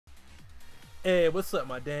Hey, what's up,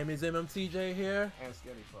 my dammies? MMTJ here. And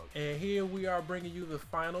Skinny folks. And here we are bringing you the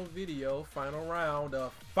final video, final round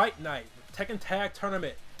of Fight Night, Tekken Tag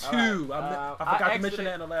Tournament 2. Right. I forgot to mention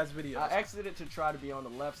that in the last video. I exited to try to be on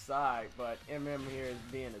the left side, but MM here is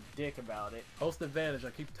being a dick about it. Host advantage,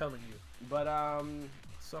 I keep telling you. But,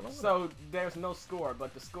 so there's no score,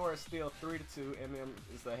 but the score is still 3-2. MM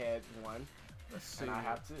is ahead 1. Let's see. And I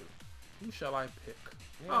have 2. Who shall I pick?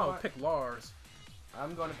 You pick Lars.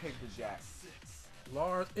 I'm going to pick the Jack.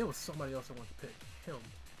 Lars? It was somebody else I wanted to pick. Him.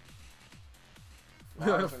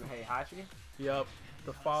 Lars and Heihachi? Yep.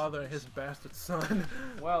 The father and his bastard son.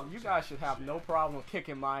 Well, you guys should have no problem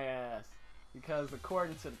kicking my ass. Because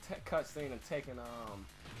according to the cutscene in Tekken,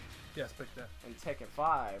 yes, pick that. in Tekken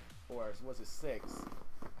 5, or was it 6,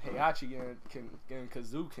 Heihachi and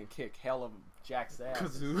Kazoo can kick hell of Jack's ass.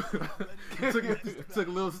 Kazoo. took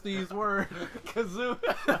little Steve's word. Kazoo.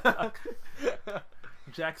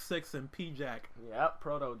 Jack 6 and P Jack. Yep,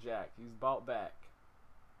 Proto Jack. He's bought back.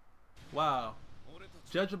 Wow.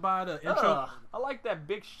 Judging by the intro. I like that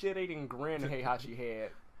big shit-eating grin Heihachi had.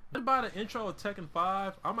 Judging by the intro of Tekken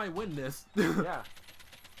 5, I might win this. Yeah.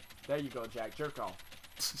 There you go, Jack. Jerk off.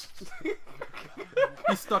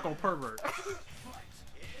 He's stuck on pervert.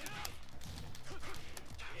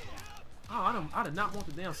 Oh, I did not want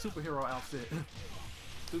the damn superhero outfit.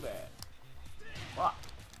 Too bad. Fuck.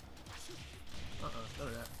 None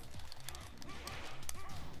of that.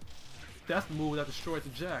 That's the move that destroyed the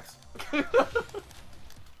Jacks.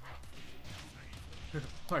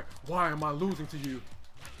 Like, why am I losing to you?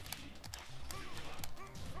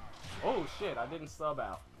 Oh shit, I didn't sub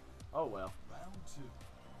out. Oh well.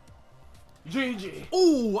 GG.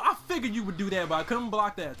 Ooh, I figured you would do that, but I couldn't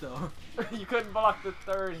block that though. You couldn't block the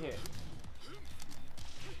third hit.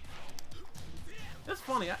 That's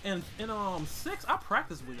funny. In 6, I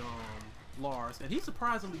practiced with Lars, and he's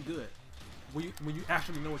surprisingly good when you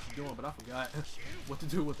actually know what you're doing. But I forgot what to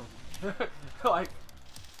do with him. Like,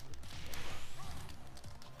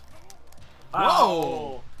 whoa!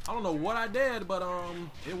 Oh. I don't know what I did, but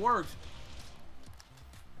it worked.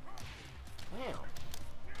 Damn.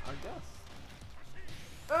 I guess.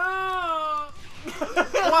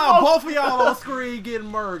 Wow, both of y'all on screen getting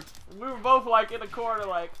murked. We were both like in the corner,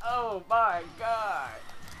 like, oh my god.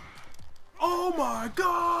 Oh my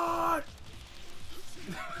god!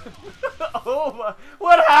 Oh my,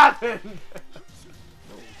 what happened?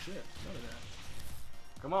 Oh shit, none of that.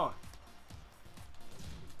 Come on.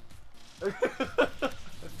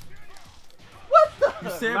 What the? You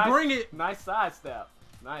said nice, bring it. Nice sidestep.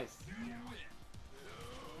 Nice.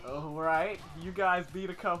 Alright, you guys beat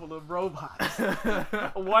a couple of robots.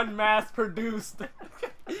 One mass-produced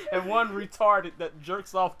and one retarded that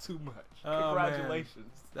jerks off too much. Oh, congratulations. Man.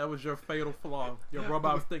 That was your fatal flaw. Your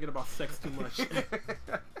robot was thinking about sex too much.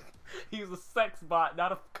 He's a sex bot,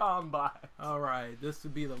 not a combot. Alright, this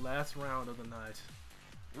would be the last round of the night.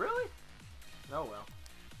 Really? Oh well.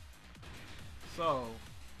 So,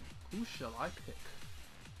 who shall I pick?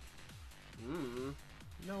 You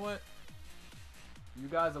know what? You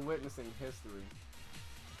guys are witnessing history.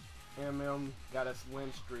 MM got a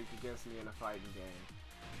win streak against me in a fighting game.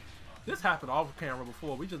 This happened off camera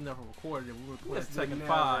before. We just never recorded it. We recorded This Tekken never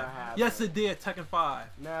 5. happened. Yes, it did. Tekken 5.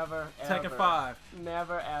 Never, ever. Tekken 5.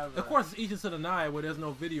 Never, ever. Of course, it's each to the 9 where there's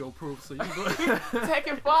no video proof, so you can go.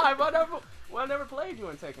 Tekken 5. I never played you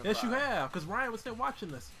in Tekken 5. Yes, you have, because Ryan was still watching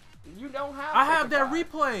this. You don't have. I have that 5.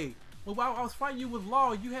 replay. Well, while I was fighting you with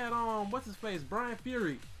Law, you had what's his face, Brian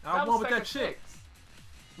Fury. I That won was with that Tekken chick. 6.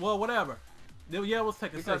 Well, whatever. Yeah, it was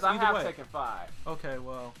Tekken 6. Because I Either have way. Tekken 5. Okay,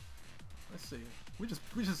 well, let's see. We just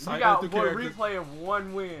You cycled got through one characters. replay of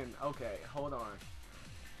one win. Okay, hold on.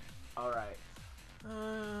 All right.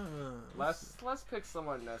 Let's pick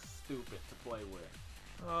someone that's stupid to play with.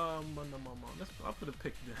 I'm gonna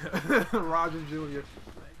pick Roger Jr.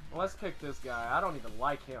 Let's pick this guy. I don't even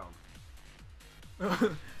like him.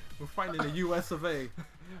 We're fighting in the U.S. of A.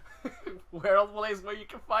 Where a place where you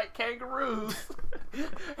can fight kangaroos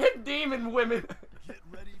and demon women. Get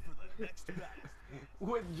ready for the next battle.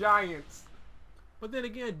 With giants. But then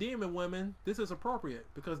again, demon women, this is appropriate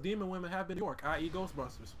because demon women have been in New York, i.e.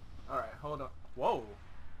 Ghostbusters. Alright, hold on. Whoa.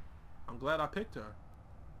 I'm glad I picked her.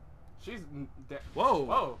 She's... Whoa.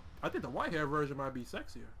 Whoa. I think the white hair version might be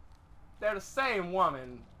sexier. They're the same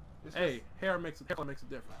woman. It's Hey, just... hair makes a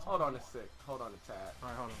difference. Hold on a sec. Hold on a tad.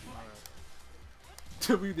 Alright, hold on.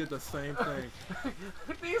 Alright. We did the same thing.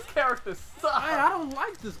 These characters suck. I don't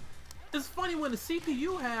like this. It's funny when the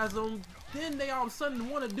CPU has them, then they all of a sudden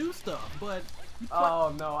want to do stuff, but...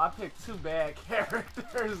 Oh no, I picked 2 bad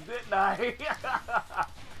characters, didn't I?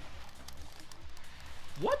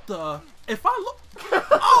 What the? If I look,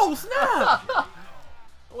 oh snap!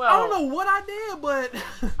 Well, I don't know what I did, but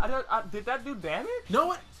did that do damage?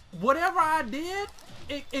 no, whatever I did,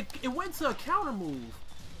 it went to a counter move.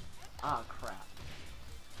 Ah, crap.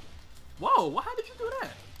 Whoa! How did you do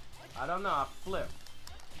that? I don't know. I flipped.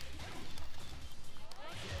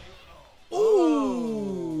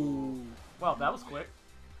 Ooh! Well, that was quick.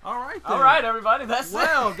 All right. Then. All right, everybody. That's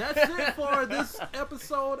Well, it. that's it for this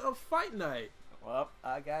episode of Fight Night. Well,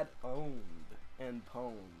 I got owned and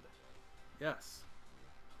pwned Yes.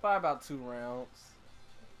 by about 2 rounds.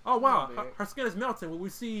 Oh wow, Little bit. her skin is melting. Will we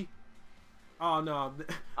see? Oh no,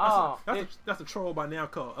 Oh, that's a troll by now.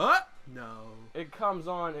 Code. No. It comes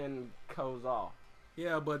on and goes off.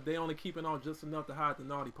 Yeah, but they only keep it on just enough to hide the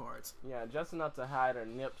naughty parts. Yeah, just enough to hide her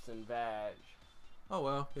nips and vag. Oh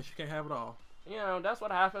well, guess you can't have it all. You know, that's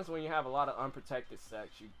what happens when you have a lot of unprotected sex.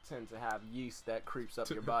 You tend to have yeast that creeps up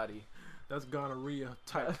your body. That's gonorrhea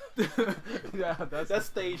type. Yeah, that's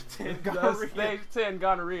stage 10 That's stage 10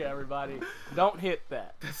 gonorrhea, everybody. Don't hit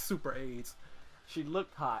that. That's super AIDS. She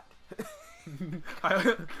looked hot.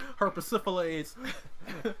 Her Persiflades.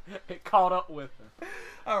 It caught up with her.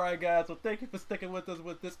 Alright guys, well thank you for sticking with us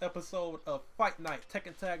with this episode of Fight Night,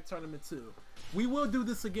 Tekken Tag Tournament 2. We will do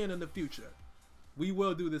this again in the future. We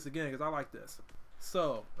will do this again because I like this.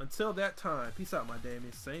 So, until that time, peace out my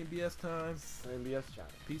Damien. Same BS time. Same BS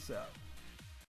channel. Peace out.